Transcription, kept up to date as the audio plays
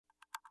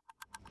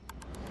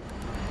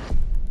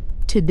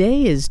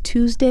Today is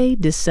Tuesday,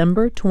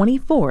 December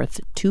 24th,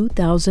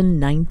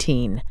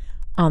 2019.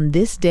 On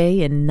this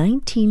day in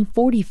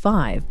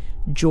 1945,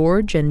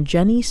 George and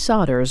Jennie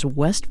Sodder's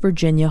West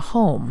Virginia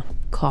home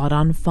caught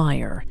on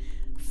fire.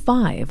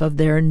 5 of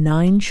their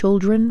 9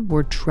 children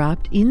were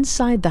trapped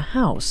inside the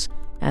house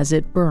as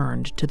it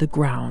burned to the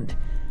ground.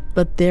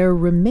 But their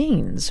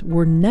remains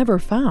were never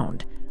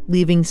found,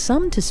 leaving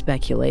some to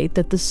speculate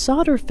that the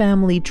Sodder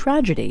family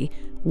tragedy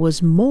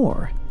was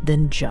more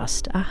than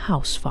just a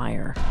house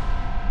fire.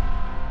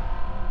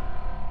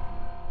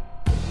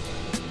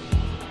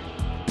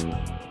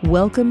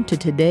 Welcome to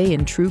Today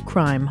in True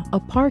Crime, a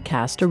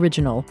Parcast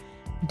original.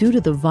 Due to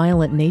the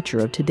violent nature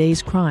of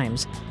today's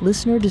crimes,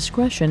 listener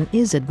discretion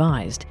is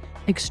advised.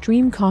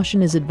 Extreme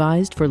caution is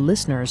advised for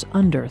listeners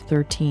under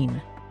 13.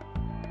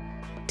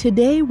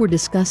 Today we're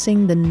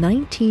discussing the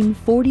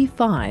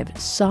 1945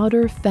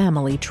 Sodder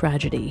family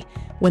tragedy,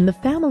 when the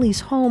family's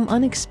home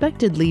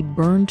unexpectedly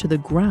burned to the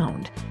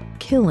ground,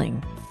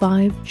 killing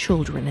 5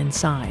 children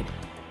inside.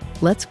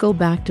 Let's go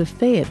back to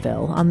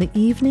Fayetteville on the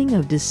evening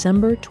of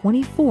December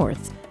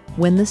 24th,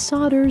 when the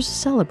Sodders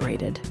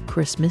celebrated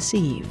Christmas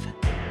Eve.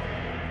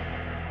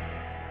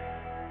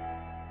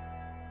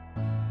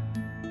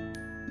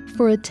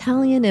 For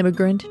Italian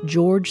immigrant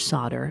George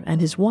Sodder and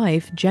his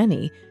wife,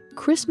 Jennie,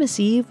 Christmas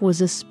Eve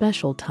was a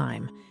special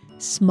time.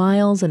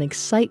 Smiles and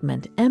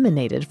excitement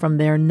emanated from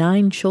their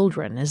 9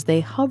 children as they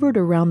hovered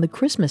around the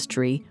Christmas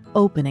tree,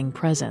 opening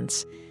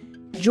presents.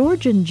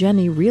 George and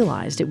Jennie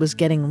realized it was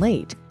getting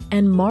late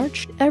and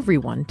marched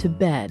everyone to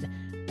bed,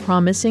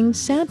 promising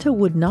Santa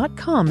would not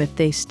come if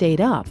they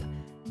stayed up.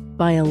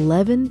 By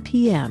 11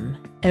 p.m.,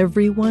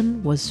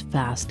 everyone was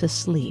fast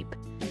asleep.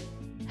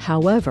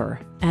 However,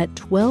 at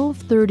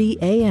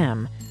 12:30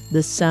 a.m.,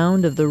 the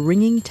sound of the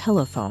ringing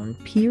telephone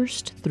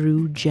pierced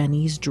through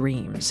Jennie's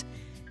dreams.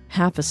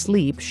 Half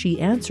asleep, she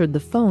answered the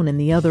phone in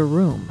the other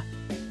room.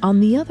 On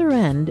the other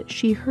end,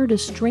 she heard a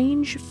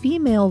strange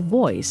female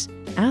voice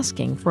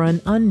asking for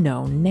an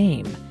unknown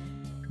name.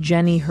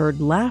 Jennie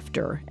heard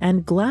laughter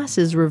and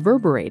glasses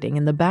reverberating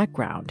in the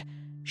background.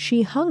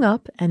 She hung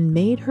up and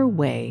made her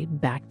way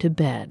back to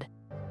bed.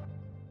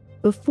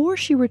 Before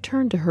she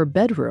returned to her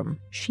bedroom,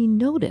 she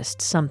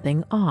noticed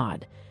something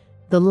odd.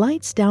 The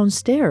lights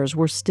downstairs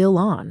were still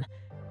on.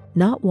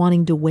 Not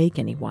wanting to wake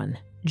anyone,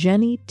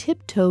 Jennie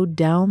tiptoed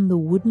down the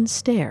wooden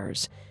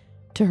stairs.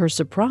 To her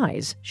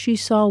surprise, she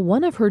saw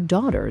one of her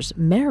daughters,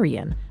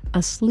 Marion,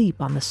 asleep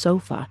on the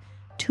sofa,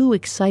 too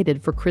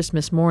excited for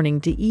Christmas morning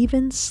to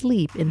even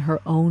sleep in her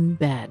own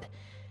bed.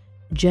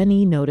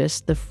 Jennie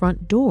noticed the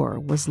front door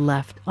was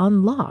left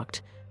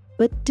unlocked,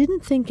 but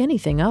didn't think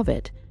anything of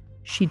it.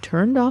 She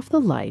turned off the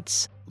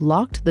lights,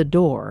 locked the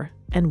door,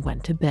 and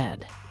went to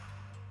bed.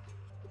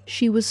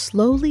 She was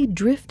slowly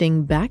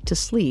drifting back to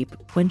sleep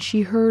when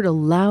she heard a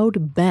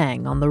loud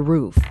bang on the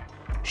roof.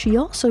 She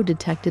also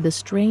detected a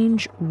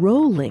strange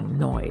rolling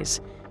noise.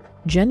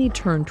 Jennie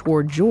turned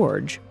toward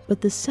George,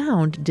 but the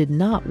sound did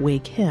not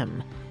wake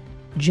him.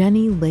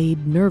 Jennie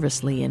laid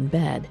nervously in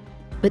bed,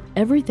 but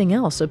everything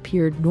else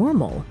appeared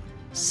normal.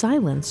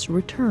 Silence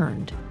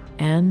returned,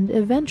 and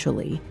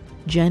eventually,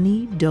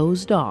 Jennie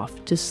dozed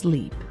off to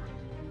sleep.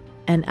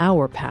 An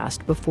hour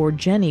passed before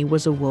Jennie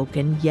was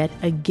awoken yet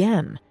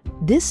again,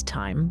 this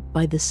time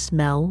by the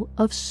smell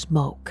of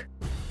smoke.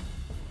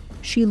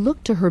 She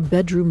looked to her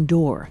bedroom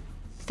door.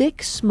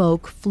 Thick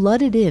smoke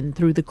flooded in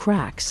through the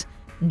cracks.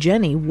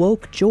 Jennie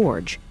woke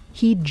George.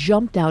 He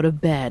jumped out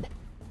of bed.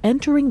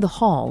 Entering the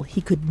hall,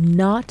 he could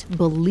not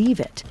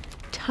believe it.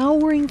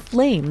 Towering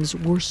flames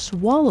were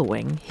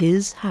swallowing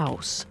his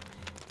house.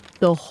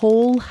 The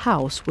whole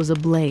house was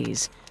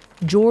ablaze.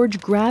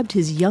 George grabbed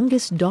his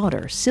youngest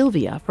daughter,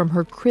 Sylvia, from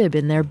her crib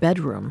in their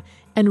bedroom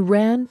and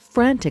ran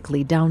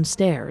frantically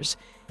downstairs.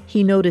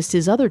 He noticed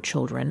his other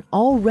children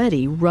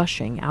already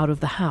rushing out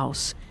of the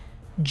house.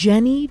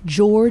 Jennie,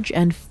 George,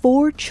 and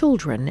 4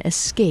 children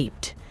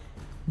escaped.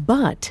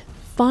 But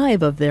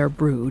 5 of their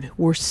brood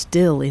were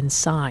still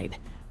inside.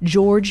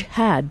 George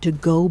had to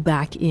go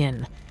back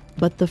in,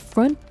 but the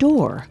front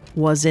door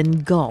was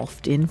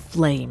engulfed in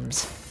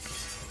flames.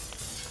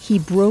 He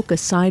broke a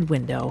side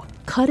window,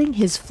 cutting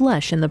his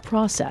flesh in the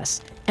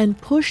process, and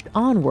pushed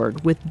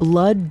onward with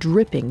blood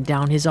dripping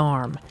down his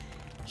arm.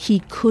 He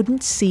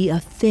couldn't see a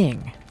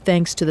thing,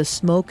 thanks to the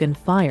smoke and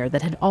fire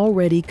that had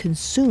already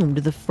consumed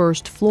the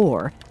first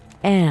floor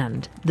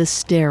and the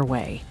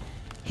stairway.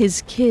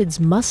 His kids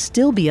must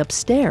still be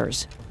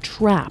upstairs,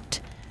 trapped.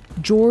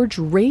 George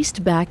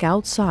raced back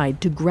outside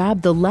to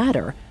grab the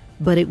ladder,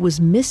 but it was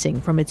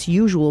missing from its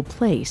usual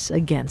place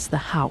against the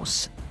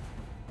house.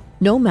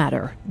 No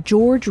matter,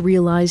 George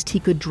realized he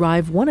could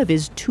drive one of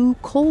his 2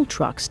 coal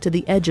trucks to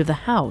the edge of the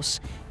house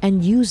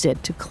and use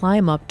it to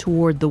climb up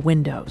toward the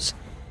windows.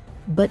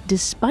 But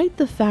despite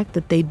the fact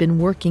that they'd been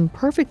working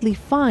perfectly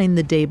fine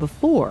the day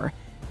before,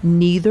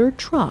 neither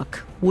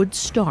truck would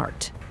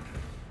start.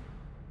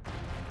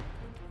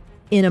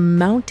 In a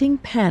mounting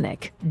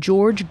panic,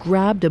 George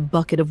grabbed a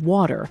bucket of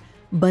water,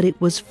 but it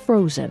was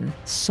frozen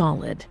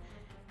solid.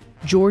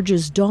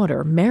 George's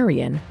daughter,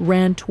 Marion,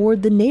 ran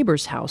toward the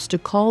neighbor's house to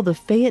call the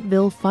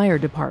Fayetteville Fire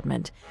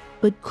Department,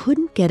 but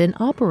couldn't get an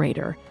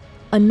operator.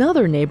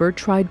 Another neighbor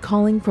tried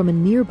calling from a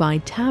nearby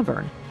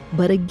tavern,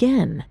 but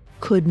again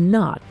could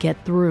not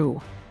get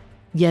through.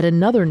 Yet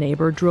another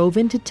neighbor drove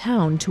into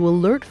town to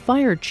alert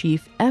Fire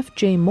Chief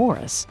F.J.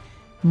 Morris.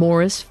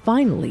 Morris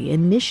finally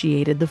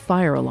initiated the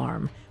fire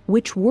alarm,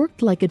 which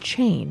worked like a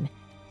chain.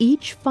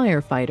 Each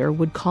firefighter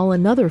would call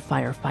another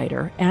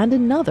firefighter and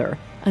another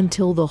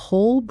until the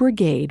whole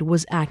brigade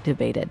was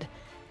activated.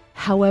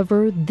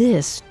 However,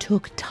 this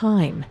took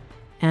time,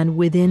 and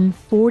within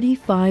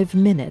 45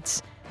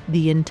 minutes,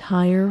 the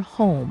entire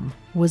home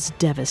was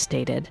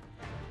devastated.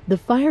 The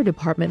fire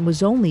department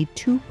was only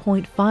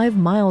 2.5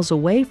 miles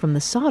away from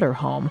the Sodder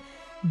home,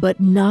 but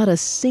not a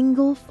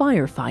single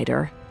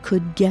firefighter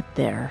could get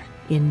there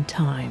in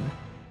time.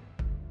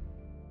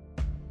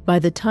 By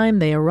the time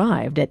they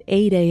arrived at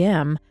 8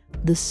 a.m.,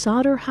 the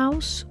Sodder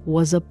house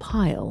was a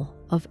pile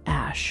of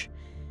ash.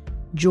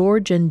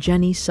 George and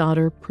Jennie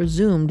Sodder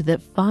presumed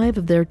that 5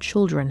 of their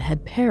children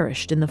had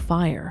perished in the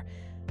fire.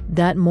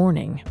 That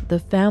morning, the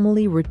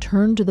family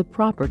returned to the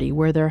property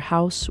where their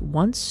house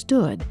once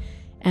stood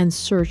and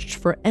searched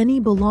for any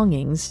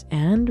belongings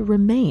and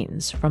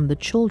remains from the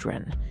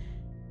children.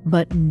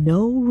 But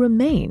no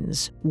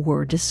remains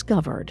were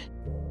discovered.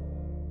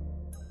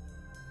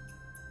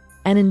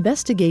 An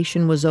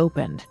investigation was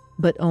opened,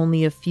 but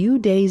only a few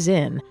days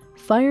in,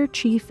 Fire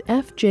Chief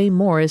F.J.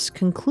 Morris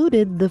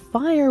concluded the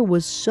fire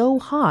was so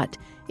hot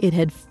it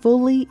had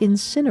fully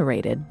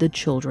incinerated the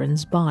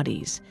children's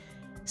bodies.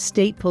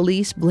 State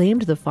police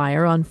blamed the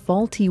fire on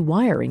faulty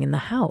wiring in the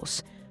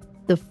house.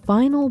 The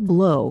final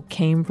blow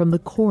came from the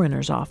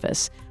coroner's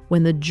office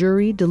when the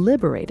jury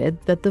deliberated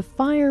that the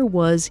fire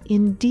was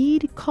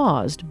indeed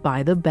caused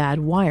by the bad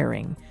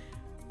wiring.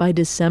 By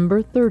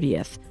December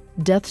 30th,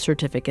 death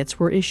certificates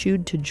were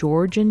issued to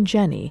George and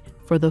Jennie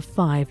for the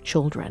 5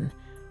 children.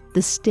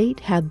 The state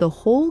had the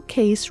whole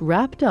case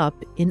wrapped up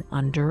in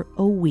under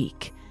a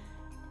week.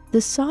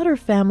 The Sodder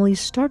family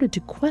started to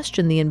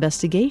question the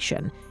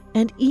investigation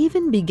and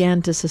even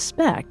began to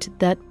suspect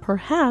that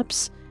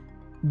perhaps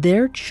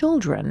their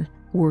children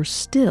were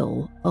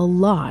still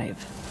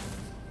alive.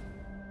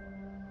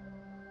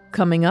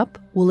 Coming up,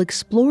 we'll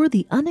explore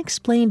the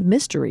unexplained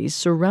mysteries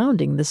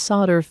surrounding the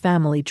Sodder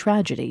family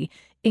tragedy,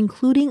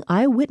 including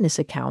eyewitness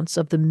accounts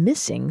of the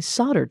missing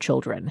Sodder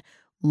children,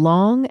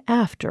 long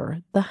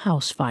after the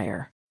house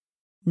fire.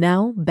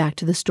 Now, back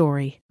to the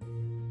story.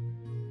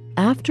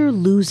 After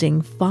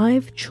losing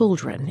 5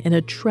 children in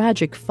a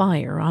tragic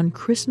fire on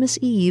Christmas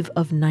Eve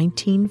of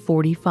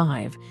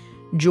 1945,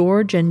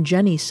 George and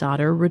Jennie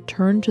Sodder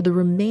returned to the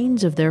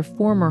remains of their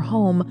former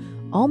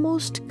home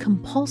almost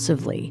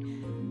compulsively.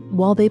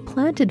 While they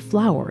planted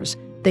flowers,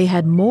 they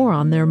had more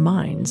on their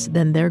minds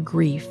than their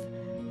grief.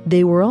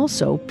 They were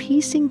also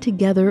piecing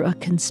together a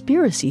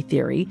conspiracy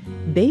theory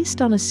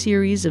based on a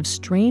series of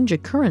strange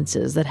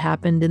occurrences that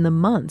happened in the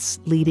months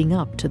leading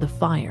up to the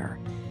fire.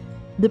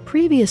 The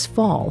previous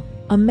fall,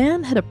 a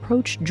man had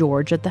approached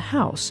George at the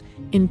house,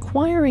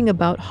 inquiring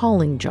about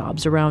hauling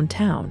jobs around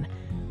town.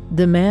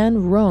 The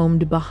man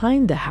roamed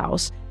behind the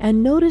house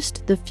and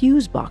noticed the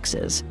fuse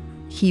boxes.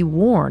 He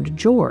warned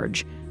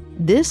George,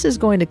 "This is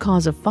going to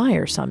cause a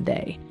fire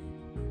someday."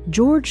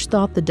 George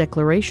thought the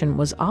declaration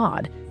was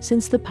odd,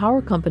 since the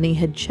power company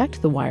had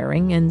checked the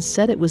wiring and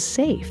said it was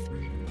safe.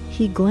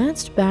 He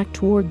glanced back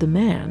toward the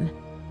man,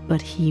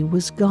 but he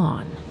was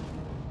gone.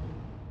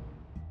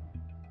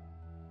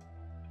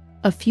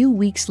 A few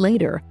weeks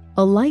later,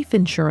 a life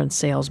insurance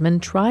salesman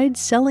tried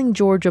selling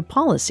George a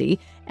policy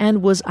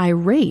and was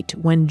irate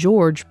when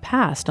George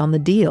passed on the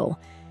deal.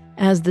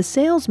 As the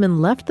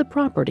salesman left the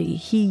property,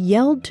 he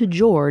yelled to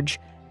George,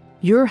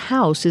 "Your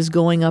house is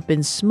going up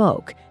in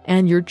smoke,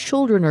 and your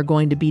children are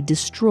going to be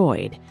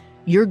destroyed.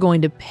 You're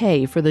going to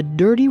pay for the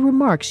dirty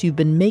remarks you've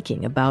been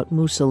making about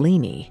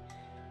Mussolini."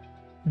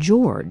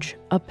 George,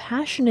 a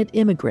passionate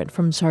immigrant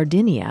from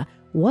Sardinia,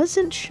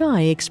 wasn't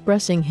shy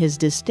expressing his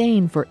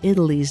disdain for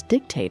Italy's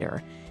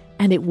dictator,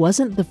 and it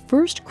wasn't the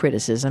first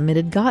criticism it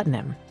had gotten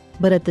him.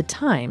 But at the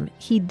time,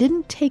 he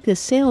didn't take the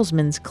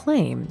salesman's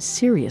claim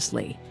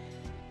seriously.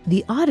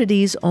 The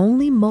oddities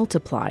only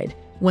multiplied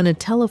when a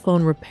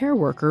telephone repair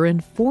worker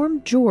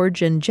informed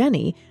George and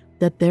Jennie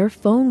that their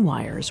phone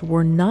wires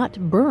were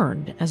not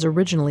burned as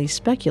originally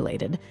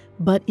speculated,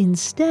 but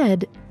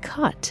instead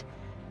cut.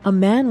 A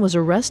man was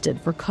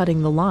arrested for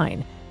cutting the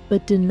line,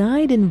 but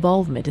denied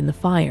involvement in the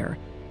fire.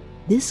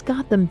 This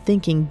got them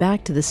thinking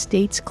back to the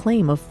state's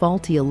claim of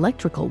faulty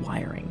electrical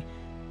wiring.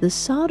 The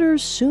Sodders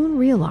soon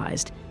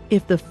realized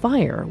if the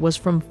fire was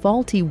from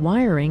faulty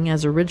wiring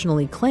as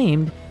originally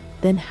claimed,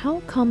 then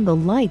how come the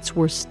lights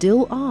were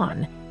still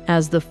on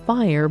as the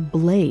fire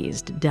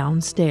blazed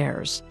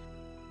downstairs?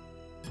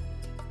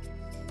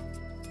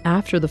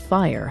 After the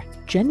fire,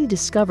 Jennie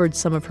discovered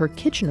some of her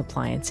kitchen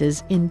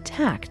appliances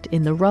intact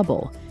in the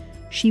rubble.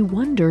 She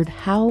wondered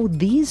how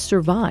these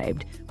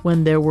survived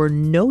when there were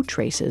no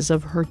traces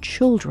of her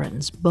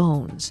children's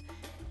bones.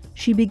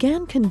 She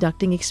began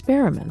conducting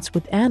experiments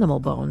with animal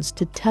bones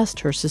to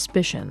test her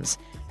suspicions.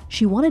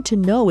 She wanted to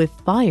know if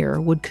fire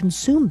would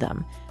consume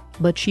them,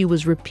 but she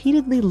was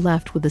repeatedly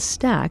left with a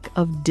stack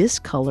of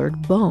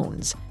discolored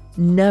bones,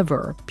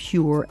 never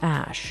pure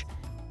ash.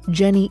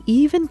 Jennie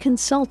even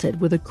consulted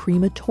with a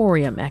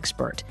crematorium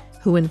expert,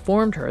 who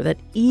informed her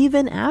that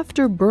even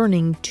after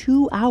burning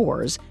 2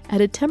 hours at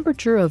a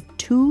temperature of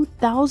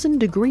 2,000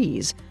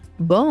 degrees,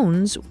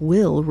 bones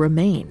will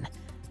remain.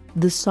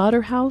 The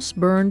Sodder house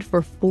burned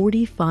for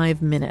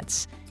 45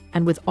 minutes,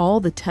 and with all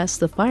the tests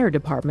the fire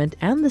department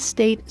and the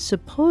state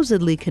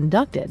supposedly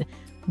conducted,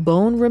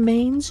 bone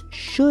remains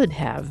should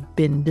have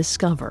been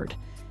discovered.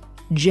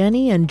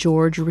 Jennie and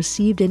George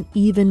received an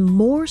even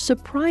more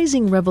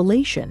surprising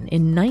revelation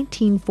in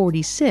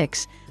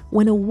 1946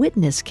 when a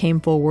witness came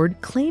forward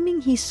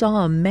claiming he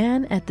saw a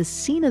man at the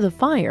scene of the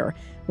fire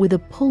with a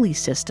pulley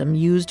system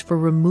used for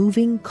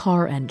removing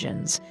car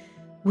engines.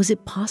 Was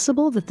it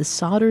possible that the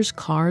Sodders'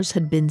 cars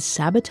had been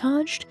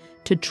sabotaged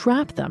to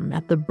trap them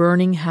at the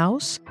burning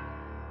house?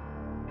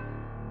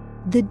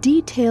 The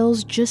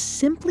details just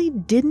simply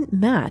didn't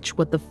match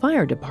what the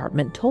fire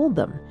department told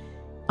them.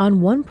 On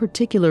one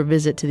particular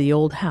visit to the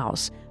old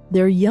house,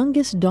 their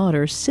youngest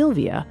daughter,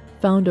 Sylvia,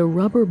 found a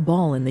rubber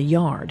ball in the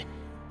yard.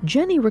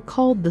 Jennie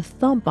recalled the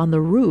thump on the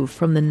roof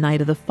from the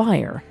night of the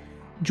fire.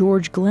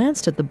 George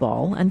glanced at the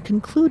ball and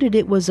concluded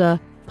it was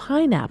a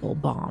pineapple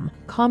bomb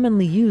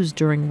commonly used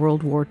during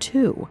World War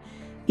II.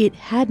 It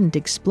hadn't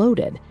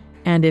exploded,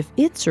 and if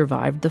it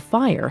survived the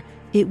fire,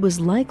 it was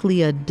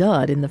likely a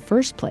dud in the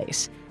first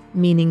place,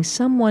 meaning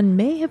someone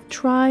may have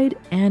tried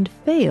and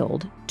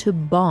failed to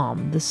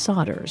bomb the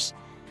Sodders.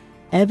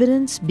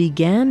 Evidence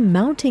began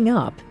mounting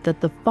up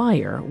that the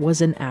fire was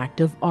an act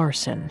of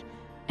arson.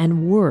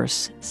 And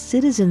worse,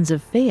 citizens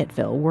of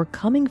Fayetteville were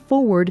coming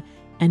forward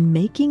and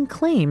making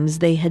claims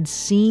they had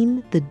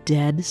seen the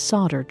dead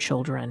Sodder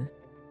children.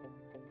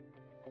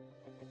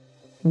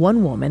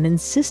 One woman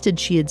insisted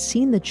she had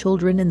seen the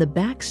children in the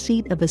back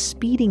seat of a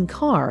speeding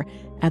car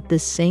at the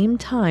same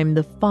time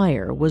the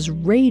fire was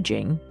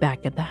raging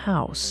back at the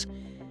house.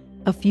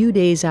 A few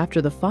days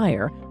after the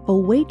fire, a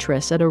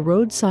waitress at a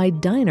roadside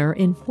diner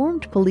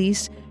informed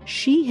police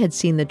she had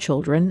seen the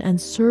children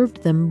and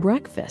served them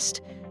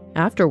breakfast.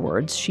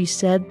 Afterwards, she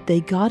said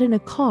they got in a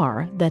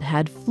car that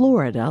had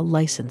Florida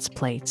license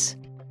plates.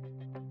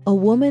 A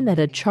woman at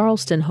a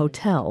Charleston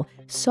hotel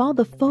saw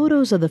the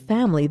photos of the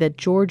family that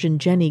George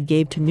and Jennie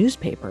gave to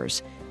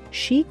newspapers.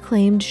 She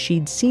claimed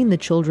she'd seen the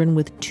children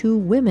with 2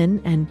 women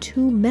and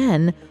 2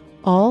 men,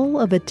 all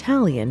of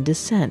Italian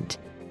descent,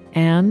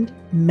 and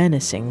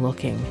menacing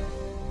looking.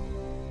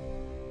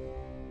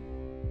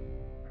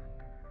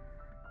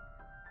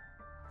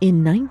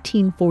 In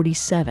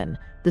 1947,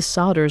 the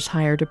Sodders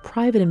hired a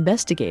private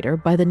investigator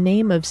by the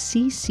name of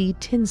C.C.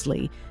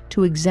 Tinsley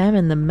to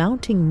examine the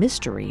mounting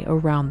mystery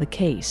around the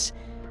case.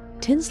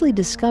 Tinsley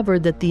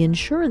discovered that the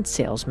insurance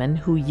salesman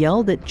who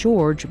yelled at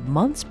George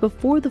months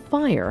before the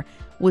fire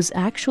was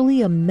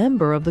actually a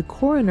member of the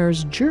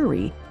coroner's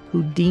jury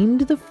who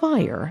deemed the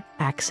fire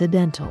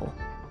accidental.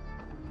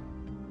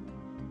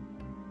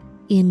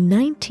 In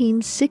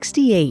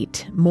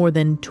 1968, more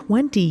than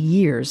 20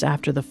 years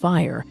after the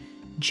fire,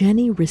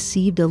 Jennie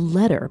received a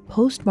letter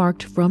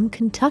postmarked from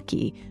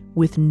Kentucky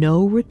with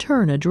no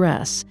return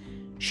address.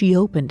 She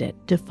opened it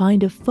to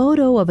find a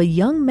photo of a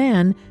young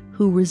man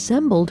who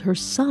resembled her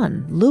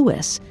son,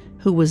 Louis,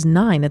 who was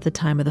 9 at the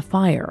time of the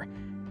fire.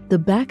 The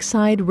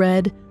backside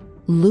read,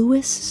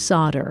 "Louis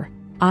Sodder,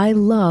 I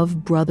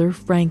love brother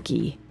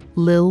Frankie,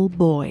 Lil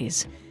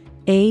Boys,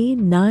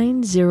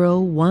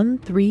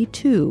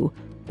 A90132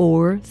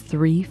 or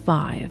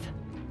 35.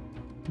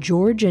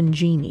 George and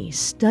Jennie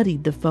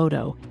studied the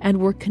photo and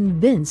were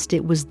convinced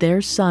it was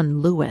their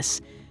son, Louis.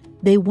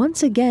 They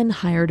once again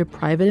hired a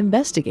private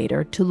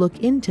investigator to look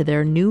into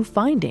their new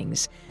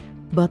findings,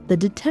 but the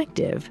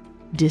detective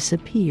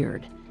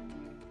disappeared.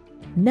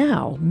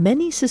 Now,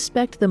 many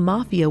suspect the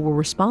mafia were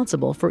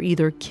responsible for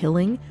either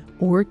killing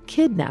or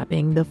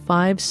kidnapping the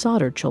 5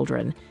 Sodder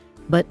children,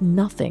 but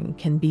nothing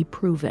can be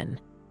proven.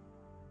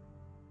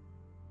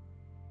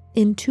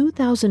 In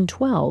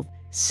 2012,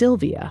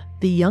 Sylvia,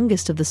 the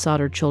youngest of the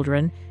Sodder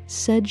children,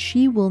 said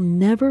she will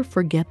never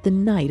forget the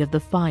night of the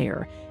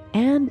fire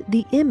and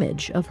the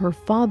image of her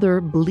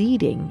father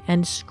bleeding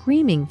and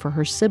screaming for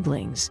her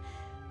siblings.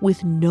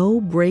 With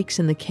no breaks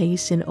in the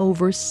case in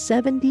over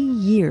 70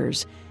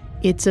 years,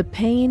 it's a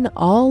pain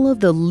all of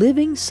the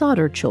living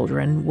Sodder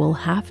children will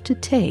have to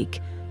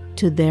take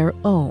to their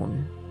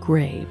own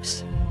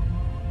graves.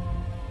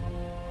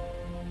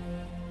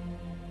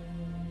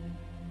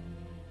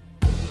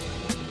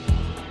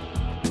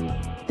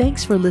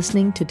 Thanks for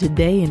listening to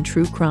Today in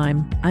True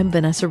Crime. I'm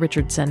Vanessa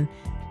Richardson.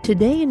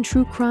 Today in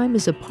True Crime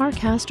is a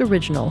Parcast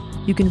original.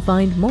 You can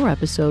find more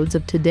episodes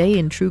of Today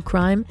in True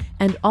Crime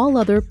and all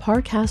other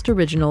Parcast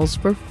originals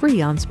for free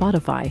on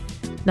Spotify.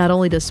 Not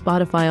only does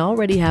Spotify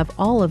already have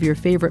all of your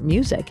favorite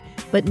music,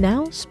 but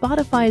now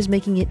Spotify is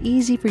making it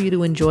easy for you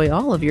to enjoy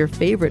all of your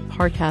favorite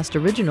Parcast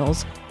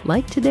originals,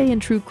 like Today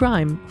in True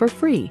Crime, for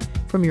free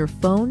from your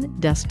phone,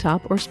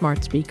 desktop, or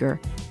smart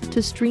speaker.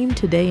 To stream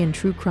Today in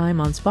True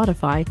Crime on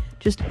Spotify,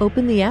 just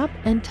open the app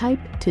and type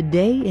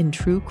Today in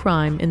True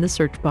Crime in the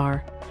search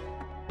bar.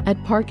 At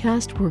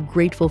Parcast, we're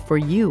grateful for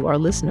you, our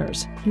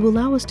listeners. You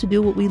allow us to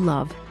do what we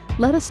love.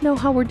 Let us know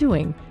how we're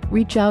doing.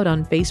 Reach out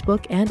on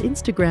Facebook and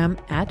Instagram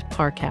at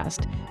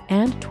Parcast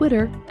and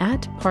Twitter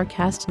at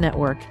Parcast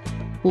Network.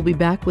 We'll be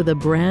back with a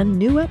brand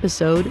new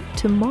episode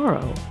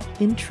tomorrow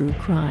in True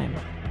Crime.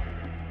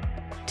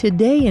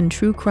 Today in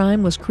True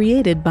Crime was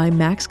created by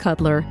Max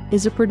Cutler,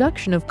 is a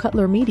production of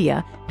Cutler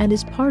Media, and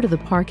is part of the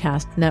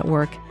Parcast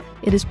Network.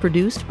 It is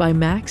produced by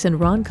Max and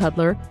Ron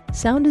Cutler,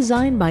 sound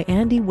design by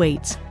Andy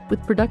Waits,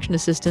 with production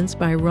assistance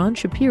by Ron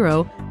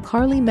Shapiro,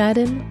 Carly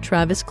Madden,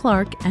 Travis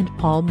Clark, and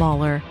Paul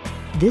Mahler.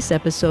 This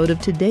episode of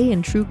Today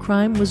in True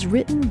Crime was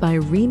written by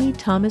Rini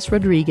Thomas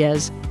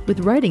Rodriguez,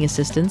 with writing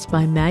assistance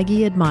by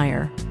Maggie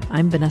Admire.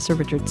 I'm Vanessa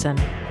Richardson.